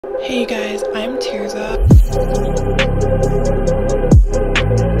Hey you guys, I'm Tirza.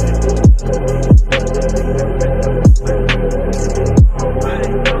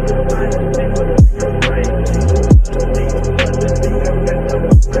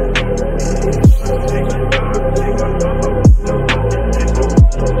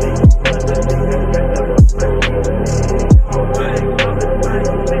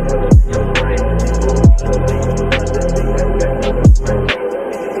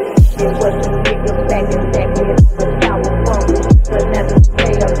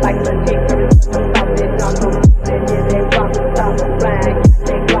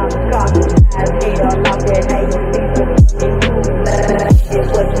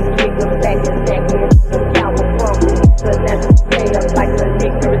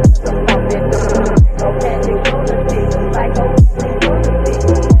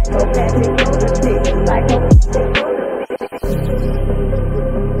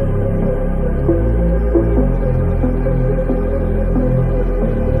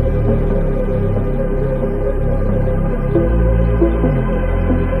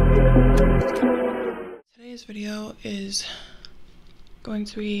 Today's video is going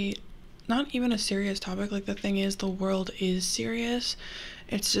to be not even a serious topic. Like, the thing is, the world is serious.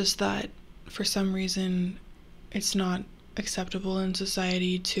 It's just that for some reason it's not acceptable in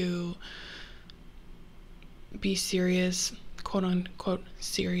society to be serious, quote unquote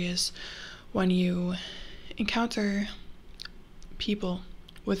serious, when you encounter people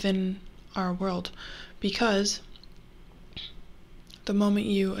within our world, because the moment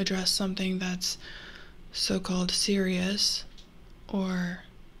you address something that's so-called serious, or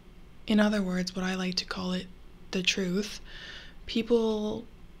in other words, what I like to call it, the truth, people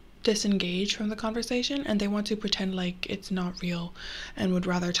disengage from the conversation and they want to pretend like it's not real and would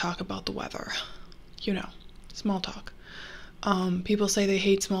rather talk about the weather. You know, small talk. People say they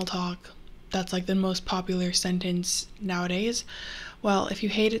hate small talk. That's like the most popular sentence nowadays. Well, if you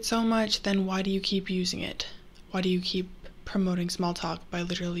hate it so much, then why do you keep using it? Why do you keep promoting small talk by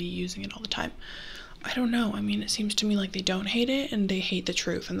literally using it all the time? I don't know. I mean, it seems to me like they don't hate it and they hate the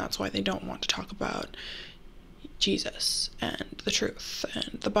truth, and that's why they don't want to talk about Jesus and the truth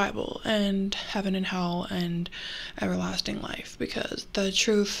and the Bible and heaven and hell and everlasting life, because the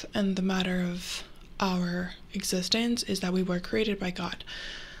truth and the matter of our existence is that we were created by God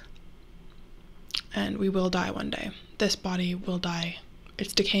and we will die one day. This body will die.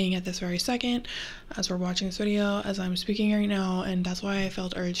 It's decaying at this very second as we're watching this video, as I'm speaking right now, and that's why I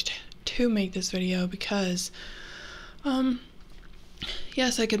felt urged to make this video, because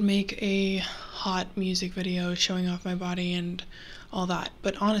yes, I could make a hot music video showing off my body and all that,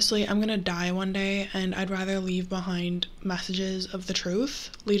 but honestly, I'm gonna die one day and I'd rather leave behind messages of the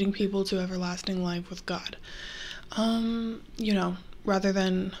truth leading people to everlasting life with God, you know, rather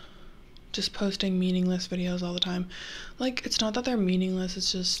than just posting meaningless videos all the time. Like, it's not that they're meaningless,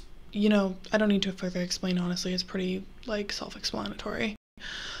 it's just, you know, I don't need to further explain, honestly. It's pretty, like, self-explanatory.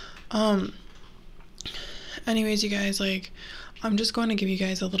 Anyways, you guys, like, I'm just going to give you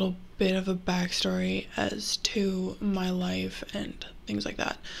guys a little bit of a backstory as to my life and things like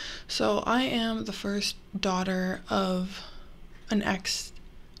that. So I am the first daughter of an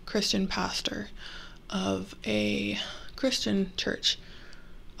ex-Christian pastor of a Christian church.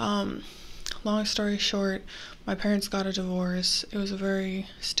 Long story short, my parents got a divorce. It was a very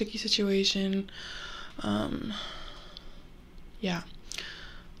sticky situation. Yeah.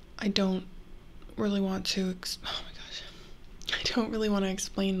 I don't really want to I don't really want to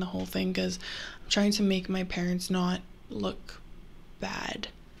explain the whole thing, because I'm trying to make my parents not look bad.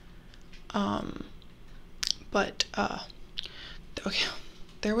 But okay,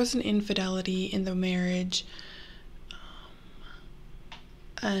 there was an infidelity in the marriage,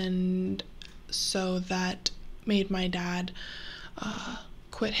 and so that made my dad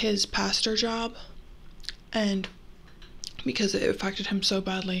quit his pastor job, and because it affected him so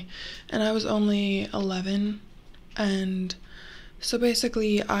badly, and I was only 11, and so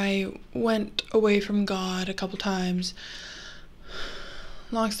basically I went away from God a couple times.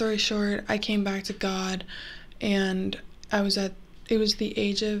 Long story short, I came back to God, and I was the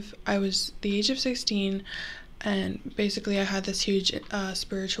age of 16, and basically I had this huge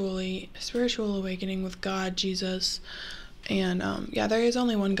spiritual awakening with God, Jesus, and yeah, there is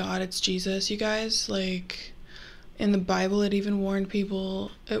only one God, it's Jesus, you guys. Like, in the Bible, it even warned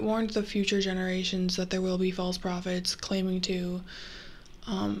people, it warned the future generations that there will be false prophets claiming to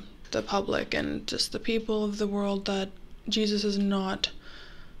the public and just the people of the world that Jesus is not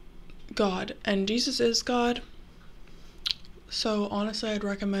God, and Jesus is God. So honestly, I'd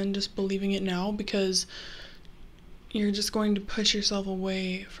recommend just believing it now, because you're just going to push yourself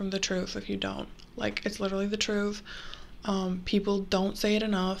away from the truth if you don't. Like, it's literally the truth. People don't say it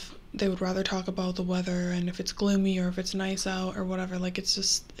enough. They would rather talk about the weather and if it's gloomy or if it's nice out or whatever. Like,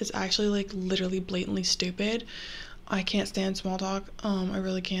 it's actually, like, literally blatantly stupid. I can't stand small talk. I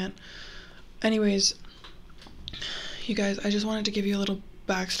really can't. Anyways, you guys, I just wanted to give you a little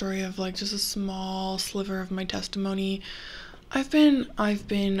backstory of, like, just a small sliver of my testimony. I've been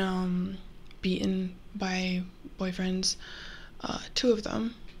beaten by boyfriends, 2 of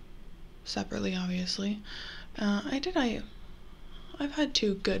them, separately, obviously. I've had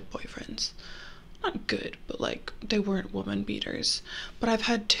 2 good boyfriends. Not good, but, like, they weren't woman beaters. But I've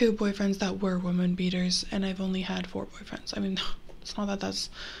had 2 boyfriends that were woman beaters, and I've only had 4 boyfriends. I mean, it's not that that's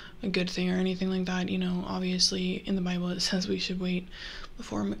a good thing or anything like that, you know. Obviously, in the Bible it says we should wait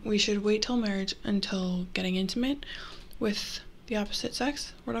till marriage until getting intimate with the opposite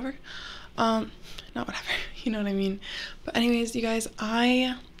sex, whatever. Not whatever, you know what I mean. But anyways, you guys,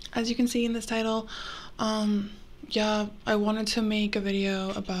 as you can see in this title, yeah, I wanted to make a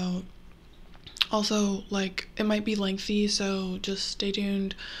video about, also, like, it might be lengthy, so just stay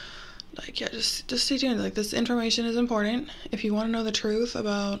tuned. Like, yeah, just stay tuned. Like, this information is important. If you want to know the truth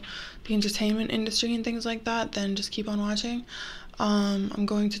about the entertainment industry and things like that, then just keep on watching. I'm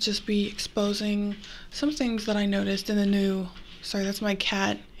going to just be exposing some things that I noticed in the new... Sorry, that's my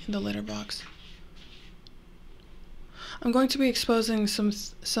cat in the litter box. I'm going to be exposing some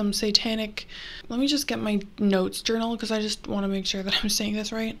satanic... Let me just get my notes journal, because I just want to make sure that I'm saying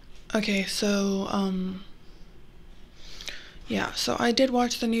this right. Okay, so, yeah, so I did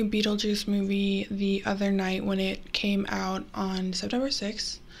watch the new Beetlejuice movie the other night when it came out on September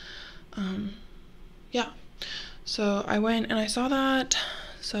 6th. Yeah, so I went and I saw that.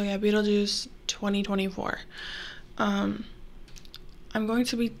 So yeah, Beetlejuice 2024. I'm going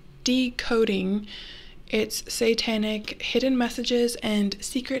to be decoding its satanic hidden messages and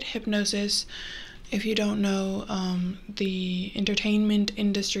secret hypnosis. If you don't know, the entertainment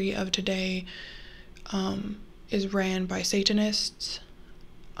industry of today is ran by Satanists.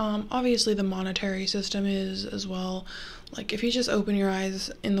 Obviously the monetary system is as well. Like, if you just open your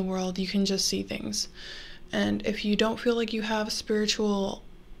eyes in the world, you can just see things. And if you don't feel like you have spiritual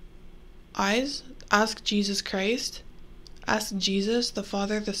eyes, ask Jesus Christ. Ask Jesus, the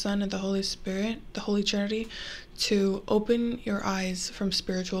Father, the Son, and the Holy Spirit, the Holy Trinity, to open your eyes from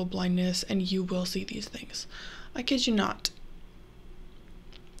spiritual blindness, and you will see these things. I kid you not.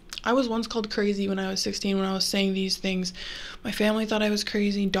 I was once called crazy when I was 16 when I was saying these things. My family thought I was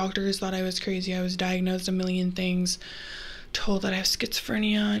crazy. Doctors thought I was crazy. I was diagnosed a million things. Told that I have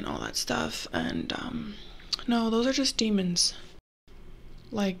schizophrenia and all that stuff. And, no, those are just demons.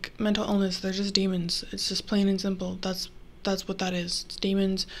 Like, mental illness, they're just demons. It's just plain and simple. That's what that is. It's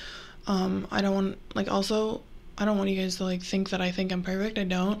demons. I don't want, like, also, I don't want you guys to, like, think that I think I'm perfect. I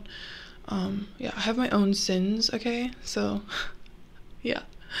don't. Yeah, I have my own sins, okay? So, yeah.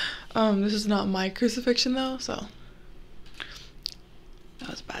 This is not my crucifixion, though, so. That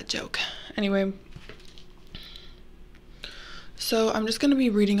was a bad joke. Anyway. So, I'm just gonna be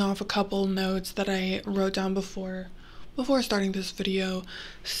reading off a couple notes that I wrote down before starting this video.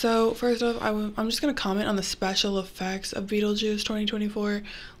 So first off, I'm just gonna comment on the special effects of Beetlejuice 2024.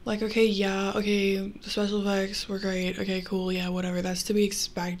 Like, okay, yeah, okay, the special effects were great, okay, cool, yeah, whatever, that's to be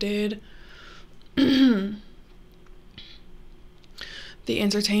expected. The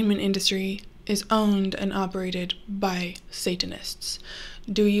entertainment industry is owned and operated by Satanists.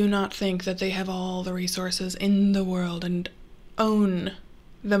 Do you not think that they have all the resources in the world and own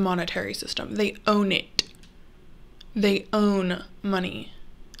the monetary system? They own it. They own money.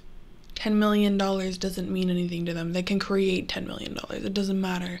 $10 million doesn't mean anything to them. They can create $10 million. It doesn't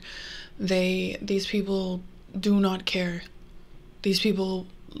matter. These people do not care. These people,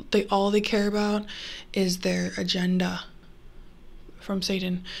 all they care about is their agenda from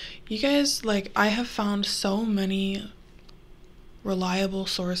Satan. You guys, like, I have found so many reliable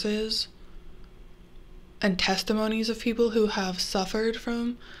sources and testimonies of people who have suffered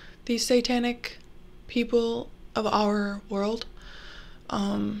from these satanic people of our world.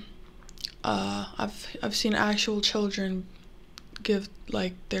 I've seen actual children give,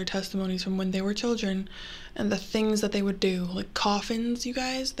 like, their testimonies from when they were children and the things that they would do, like coffins. You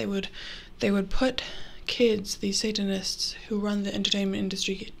guys, they would put kids, these Satanists who run the entertainment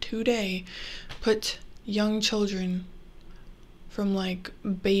industry today, put young children from, like,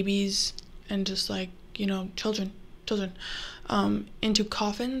 babies and just, like, you know, children into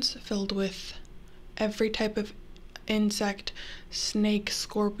coffins filled with every type of insect, snake,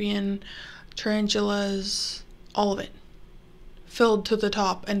 scorpion, tarantulas, all of it, filled to the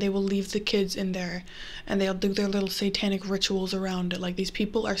top, and they will leave the kids in there, and they'll do their little satanic rituals around it. Like, these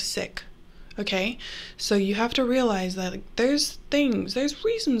people are sick, okay? So you have to realize that, like, there's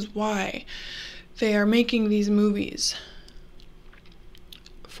reasons why they are making these movies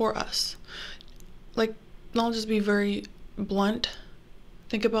for us. Like, I'll just be very blunt.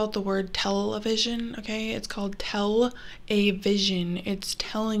 Think about the word television, okay? It's called tell-a-vision. It's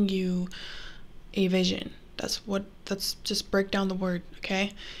telling you a vision. That's just break down the word,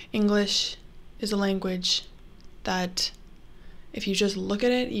 okay? English is a language that if you just look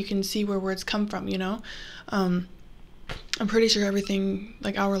at it, you can see where words come from, you know? I'm pretty sure everything,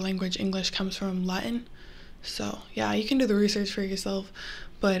 like our language, English, comes from Latin. So, yeah, you can do the research for yourself.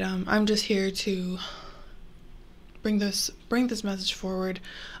 But I'm just here to bring this message forward.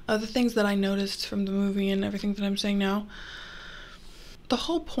 The things that I noticed from the movie and everything that I'm saying now. The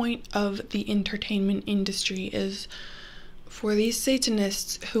whole point of the entertainment industry is for these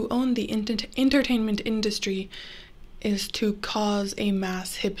Satanists who own the entertainment industry is to cause a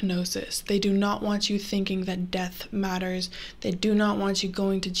mass hypnosis. They do not want you thinking that death matters. They do not want you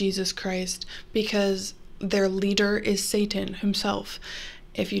going to Jesus Christ, because their leader is Satan himself.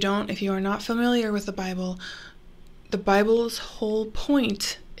 If you are not familiar with the Bible's whole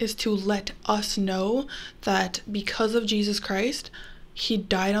point is to let us know that because of Jesus Christ, he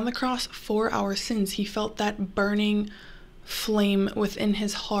died on the cross for our sins. He felt that burning flame within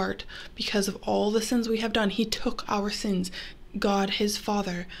his heart because of all the sins we have done. He took our sins. God, his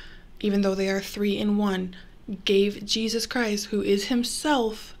Father, even though they are three in one, gave Jesus Christ, who is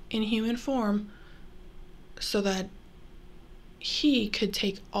himself in human form, so that he could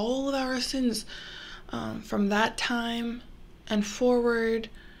take all of our sins from that time and forward.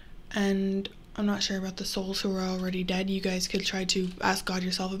 And I'm not sure about the souls who are already dead. You guys could try to ask God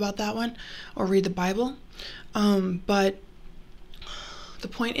yourself about that one, or read the Bible. But the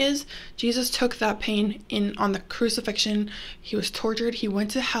point is, Jesus took that pain on the crucifixion. He was tortured. He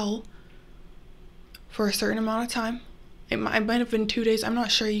went to hell for a certain amount of time. It might have been 2 days. I'm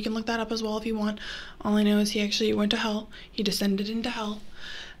not sure. You can look that up as well if you want. All I know is he actually went to hell. He descended into hell.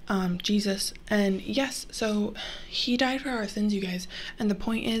 Jesus. And yes, so he died for our sins, you guys. And the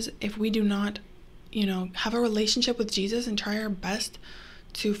point is, if we do not, have a relationship with Jesus and try our best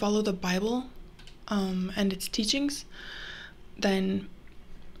to follow the Bible and its teachings, then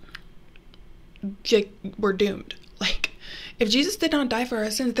we're doomed. Like, if Jesus did not die for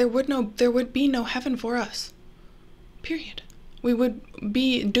our sins, there would be no heaven for us. Period. We would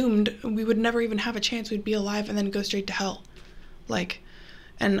be doomed. We would never even have a chance. We'd be alive and then go straight to hell.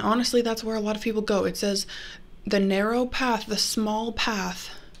 And honestly, that's where a lot of people go. It says the narrow path, the small path,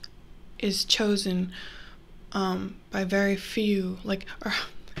 is chosen by very few. Let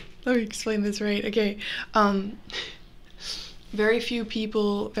me explain this right. Okay. Very few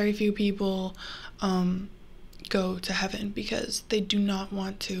people go to heaven because they do not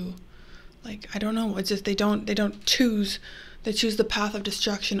want to. I don't know. It's just they don't choose. They choose the path of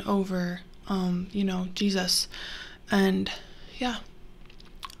destruction over, Jesus. And yeah.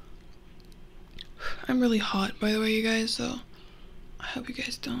 I'm really hot, by the way, you guys, so I hope you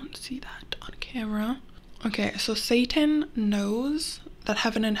guys don't see that on camera. Okay, so Satan knows that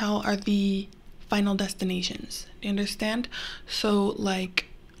heaven and hell are the final destinations. Do you understand? So,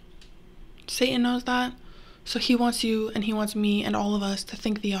 Satan knows that. So he wants you and he wants me and all of us to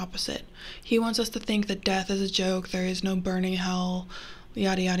think the opposite. He wants us to think that death is a joke, there is no burning hell,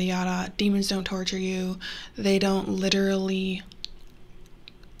 yada yada yada. Demons don't torture you. They don't literally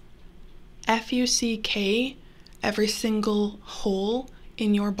FUCK every single hole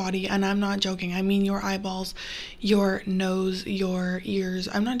in your body, and I'm not joking. I mean your eyeballs, your nose, your ears.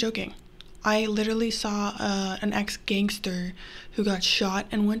 I'm not joking. I literally saw an ex-gangster who got shot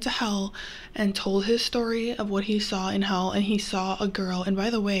and went to hell and told his story of what he saw in hell, and he saw a girl. And by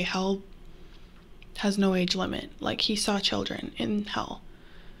the way, hell has no age limit. He saw children in hell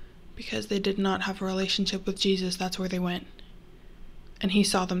because they did not have a relationship with Jesus. That's where they went, and he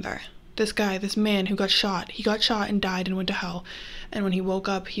saw them there. This man who got shot, he got shot and died and went to hell. And when he woke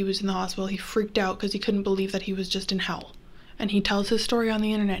up, he was in the hospital. He freaked out because he couldn't believe that he was just in hell. And he tells his story on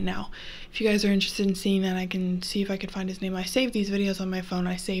the internet now. If you guys are interested in seeing that, I can see if I can find his name. I save these videos on my phone.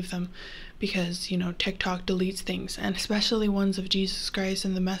 I save them because, TikTok deletes things, and especially ones of Jesus Christ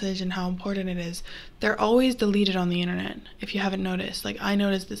and the message and how important it is. They're always deleted on the internet, if you haven't noticed. I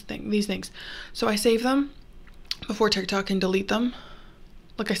noticed these things. So I save them before TikTok can delete them.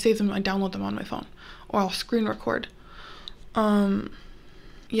 I save them, I download them on my phone, or I'll screen record.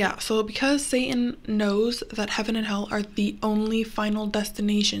 Yeah, so because Satan knows that heaven and hell are the only final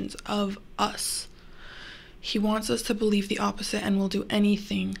destinations of us, he wants us to believe the opposite and will do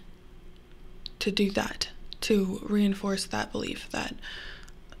anything to do that, to reinforce that belief that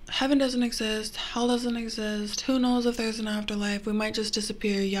heaven doesn't exist, hell doesn't exist, who knows if there's an afterlife, we might just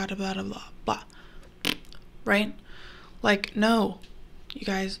disappear, yada blah blah blah. Right? Like, no, you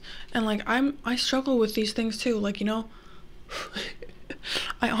guys. And like, I struggle with these things too, like, you know.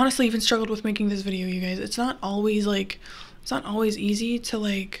 I honestly even struggled with making this video, you guys. It's not always easy to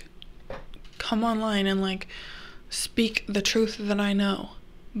like come online and like speak the truth that I know,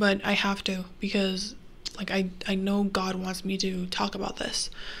 but I have to, because like I know God wants me to talk about this,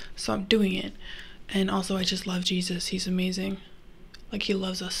 so I'm doing it. And also, I just love Jesus. He's amazing. Like, he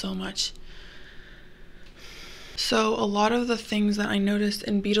loves us so much. So a lot of the things that I noticed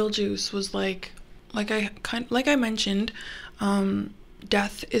in Beetlejuice was like I mentioned,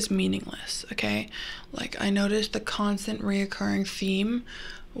 death is meaningless. Okay, like, I noticed the constant reoccurring theme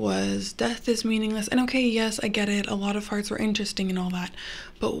was death is meaningless. And okay, yes, I get it, a lot of parts were interesting and all that,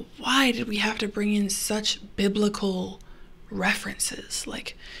 but why did we have to bring in such biblical references?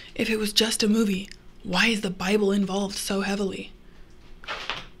 Like, if it was just a movie, why is the Bible involved so heavily?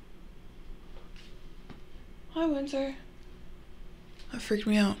 Hi, Windsor. That freaked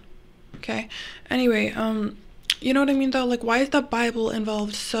me out. Okay, anyway, you know what I mean though? Like, why is the Bible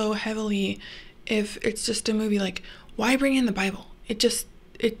involved so heavily if it's just a movie? Like, why bring in the Bible?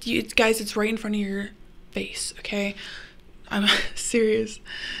 Guys, it's right in front of your face, okay? I'm serious.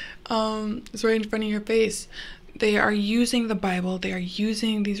 It's right in front of your face. They are using the Bible. They are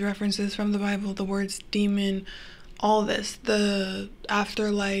using these references from the Bible, the words demon, all this, the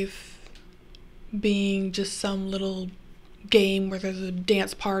afterlife being just some little game where there's a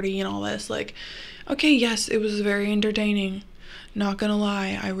dance party and all this. Like, okay, yes, it was very entertaining. Not gonna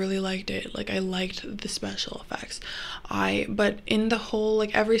lie, I really liked it. Like, I liked the special effects. But in the whole,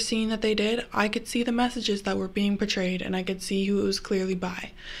 like, every scene that they did, I could see the messages that were being portrayed, and I could see who it was clearly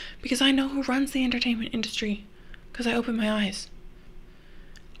by. Because I know who runs the entertainment industry. Because I opened my eyes.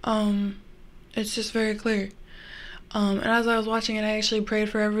 It's just very clear. And as I was watching it, I actually prayed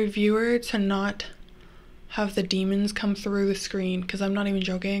for every viewer to not have the demons come through the screen, because I'm not even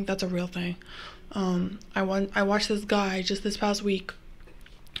joking, that's a real thing. I watched this guy just this past week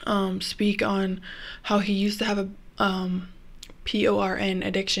speak on how he used to have a porn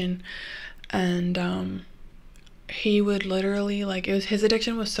addiction, and he would literally, like, his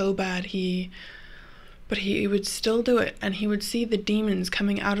addiction was so bad, but he would still do it, and he would see the demons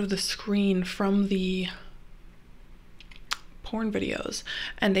coming out of the screen from the porn videos,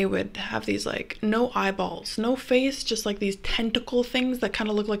 and they would have these, like, no eyeballs, no face, just like these tentacle things that kind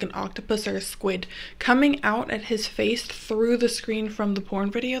of look like an octopus or a squid coming out at his face through the screen from the porn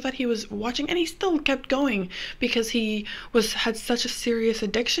video that he was watching. And he still kept going because he had such a serious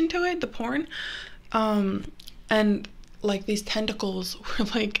addiction to it, the porn. And like, these tentacles were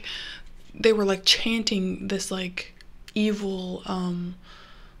like, they were like chanting this like evil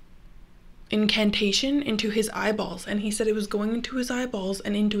incantation into his eyeballs, and he said it was going into his eyeballs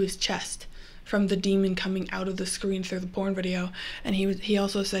and into his chest from the demon coming out of the screen through the porn video. And he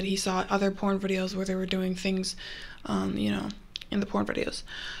also said he saw other porn videos where they were doing things, you know, in the porn videos,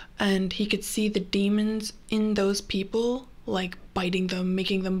 and he could see the demons in those people, like biting them,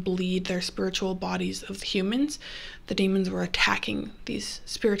 making them bleed their spiritual bodies of the humans. The demons were attacking these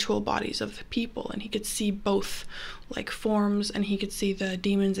spiritual bodies of the people, and he could see both, like, forms, and he could see the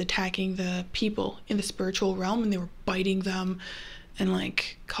demons attacking the people in the spiritual realm, and they were biting them and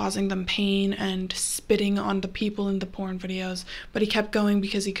like causing them pain and spitting on the people in the porn videos. But he kept going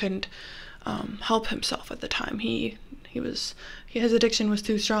because he couldn't help himself at the time. His addiction was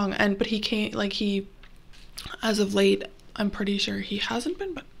too strong, but he as of late, I'm pretty sure he hasn't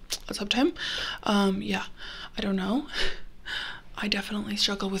been, but that's up to him. Yeah, I don't know. I definitely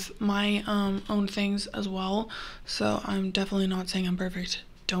struggle with my own things as well, so I'm definitely not saying I'm perfect.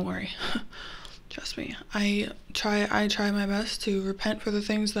 Don't worry. Trust me. I try my best to repent for the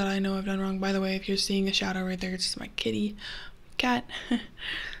things that I know I've done wrong. By the way, if you're seeing a shadow right there, it's just my cat.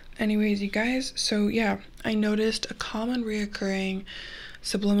 Anyways, you guys, so yeah, I noticed a common reoccurring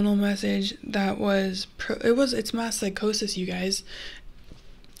subliminal message that it's mass psychosis, you guys.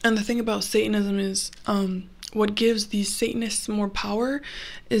 And the thing about Satanism is, what gives these Satanists more power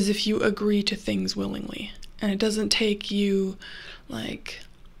is if you agree to things willingly. And it doesn't take you, like,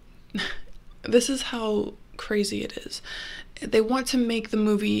 this is how crazy it is. They want to make the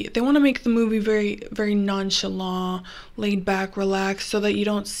movie very, very nonchalant, laid back, relaxed, so that you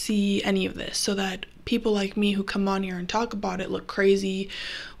don't see any of this, so that people like me who come on here and talk about it look crazy.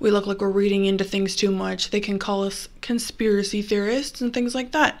 We look like we're reading into things too much. They can call us conspiracy theorists and things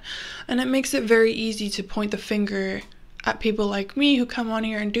like that. And it makes it very easy to point the finger at people like me who come on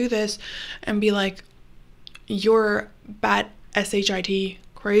here and do this and be like, you're bad SHIT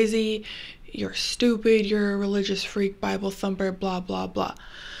crazy, you're stupid, you're a religious freak, Bible thumper, blah blah blah.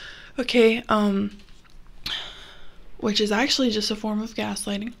 Okay, which is actually just a form of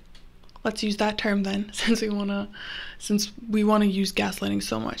gaslighting. Let's use that term then, since we wanna use gaslighting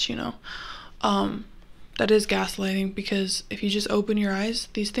so much, you know. That is gaslighting, because if you just open your eyes,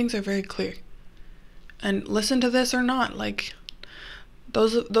 these things are very clear. And listen to this or not, like,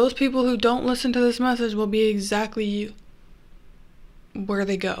 those people who don't listen to this message will be exactly where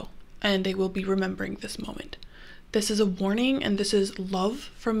they go, and they will be remembering this moment. This is a warning, and this is love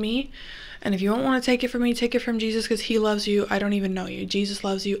from me. And if you don't want to take it from me, take it from Jesus, because he loves you. I don't even know you. Jesus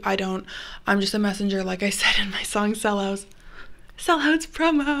loves you. I don't. I'm just a messenger, like I said in my song Sellouts. Sellouts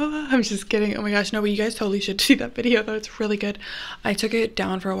promo. I'm just kidding. Oh my gosh, no, but you guys totally should see that video, though. It's really good. I took it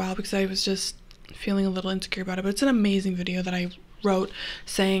down for a while because I was just feeling a little insecure about it, but it's an amazing video that I wrote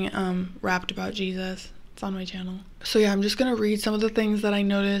saying, rapped about Jesus. It's on my channel. So yeah, I'm just gonna read some of the things that I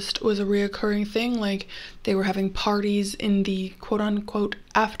noticed was a reoccurring thing. Like, they were having parties in the quote-unquote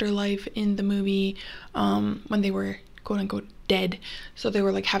afterlife in the movie, when they were quote-unquote dead. So they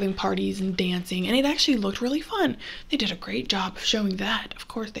were like having parties and dancing, and it actually looked really fun. They did a great job of showing that. Of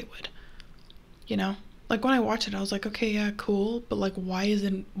course they would. You know? Like, when I watched it, I was like, okay, yeah, cool, but like, why is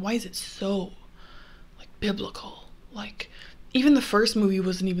it so like biblical? Like, even the first movie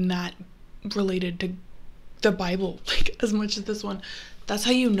wasn't even that related to the Bible, like, as much as this one. That's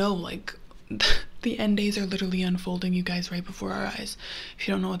how you know, like, the end days are literally unfolding, you guys, right before our eyes. If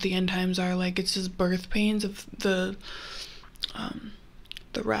you don't know what the end times are, like, it's just birth pains of the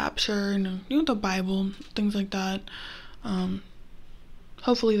rapture and, you know, the Bible, things like that.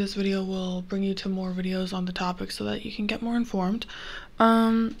 Hopefully this video will bring you to more videos on the topic so that you can get more informed.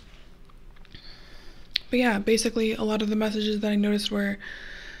 But yeah, basically a lot of the messages that I noticed were,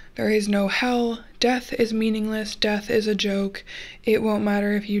 there is no hell, death is meaningless, death is a joke, it won't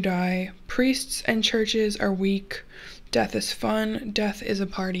matter if you die, priests and churches are weak, death is fun, death is a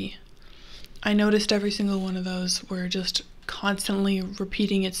party. I noticed every single one of those were just constantly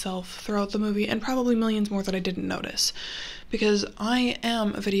repeating itself throughout the movie, and probably millions more that I didn't notice. Because I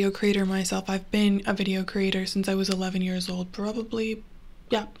am a video creator myself. I've been a video creator since I was 11 years old, probably,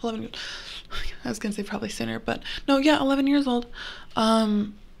 yeah, 11 years. I was gonna say probably sooner, but no, yeah, 11 years old.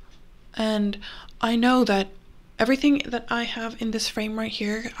 And I know that everything that I have in this frame right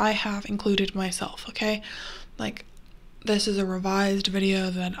here, I have included myself, okay? Like, this is a revised video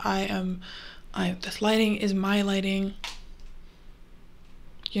that this lighting is my lighting.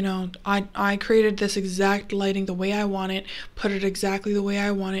 You know, I created this exact lighting the way I want it, put it exactly the way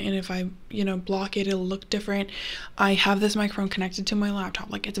I want it, and if I, you know, block it, it'll look different. I have this microphone connected to my laptop.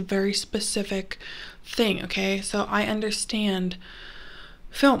 Like, it's a very specific thing, okay? So I understand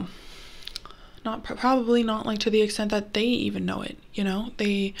film. Probably not like to the extent that they even know it, you know?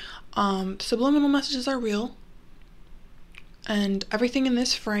 Subliminal messages are real, and everything in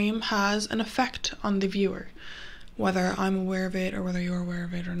this frame has an effect on the viewer, whether I'm aware of it or whether you're aware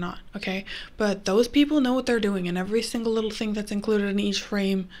of it or not, okay? But those people know what they're doing, and every single little thing that's included in each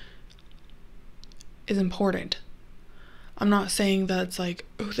frame is important. I'm not saying that it's like,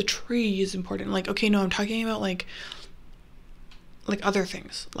 oh, the tree is important. Like, okay, no, I'm talking about like other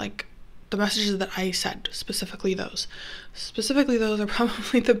things, like the messages that I said, specifically those are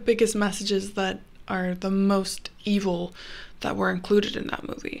probably the biggest messages that are the most evil that were included in that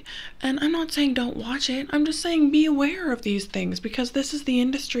movie. And I'm not saying don't watch it, I'm just saying be aware of these things, because this is the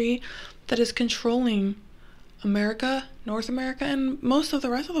industry that is controlling America, North America, and most of the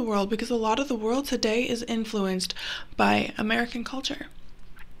rest of the world, because a lot of the world today is influenced by American culture.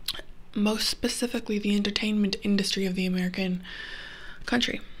 Most specifically the entertainment industry of the American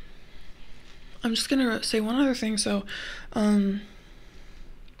country. I'm just gonna say one other thing. So, the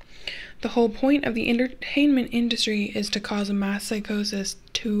whole point of the entertainment industry is to cause a mass psychosis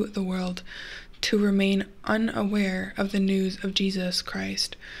to the world, to remain unaware of the news of Jesus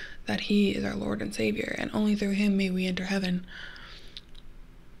Christ, that he is our Lord and Savior, and only through him may we enter heaven,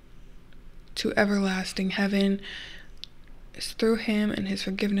 to everlasting heaven. Is through him and his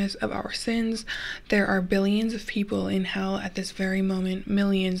forgiveness of our sins. There are billions of people in hell at this very moment,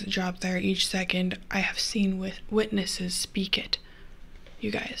 millions drop there each second. I have seen witnesses speak it.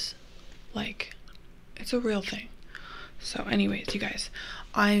 You guys, like, it's a real thing. So anyways, you guys,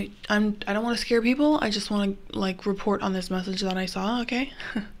 I don't want to scare people. I just want to like report on this message that I saw, okay?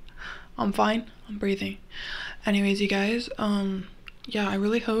 I'm fine. I'm breathing. Anyways, you guys, yeah, I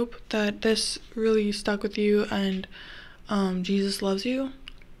really hope that this really stuck with you, and Jesus loves you.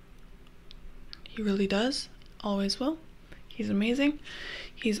 He really does. Always will. He's amazing.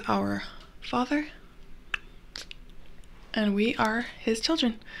 He's our Father. And we are his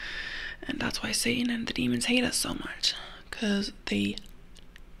children. And that's why Satan and the demons hate us so much. Because they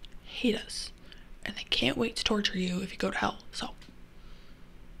hate us. And they can't wait to torture you if you go to hell. So,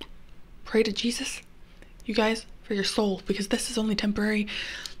 pray to Jesus, you guys, for your soul. Because this is only temporary.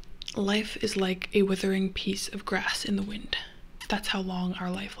 Life is like a withering piece of grass in the wind. That's how long our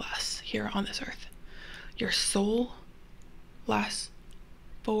life lasts here on this earth. Your soul lasts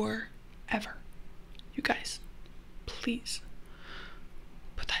forever. You guys, please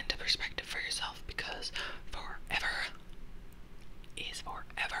put that into perspective for yourself, because forever is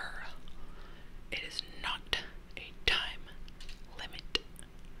forever. It is not a time limit.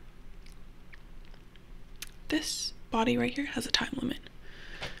 This body right here has a time limit.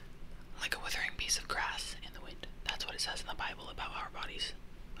 Like a withering piece of grass in the wind. That's what it says in the Bible about our bodies.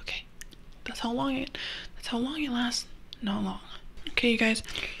 Okay? That's how long it lasts. Not long. Okay, you guys,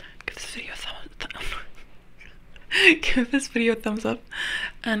 give this video a give this video a thumbs up,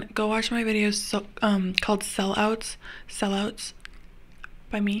 and go watch my videos called Sellouts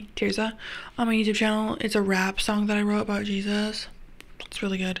by me, Tirza, on my YouTube channel. It's a rap song that I wrote about Jesus. It's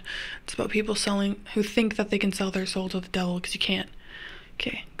really good. It's about people who think that they can sell their soul to the devil, because you can't.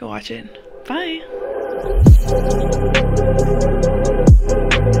 Okay, go watch it. Bye.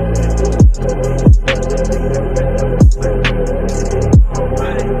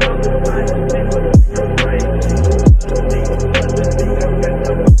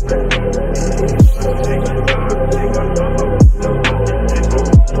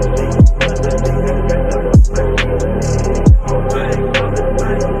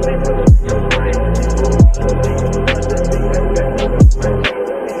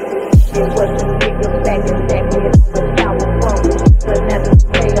 What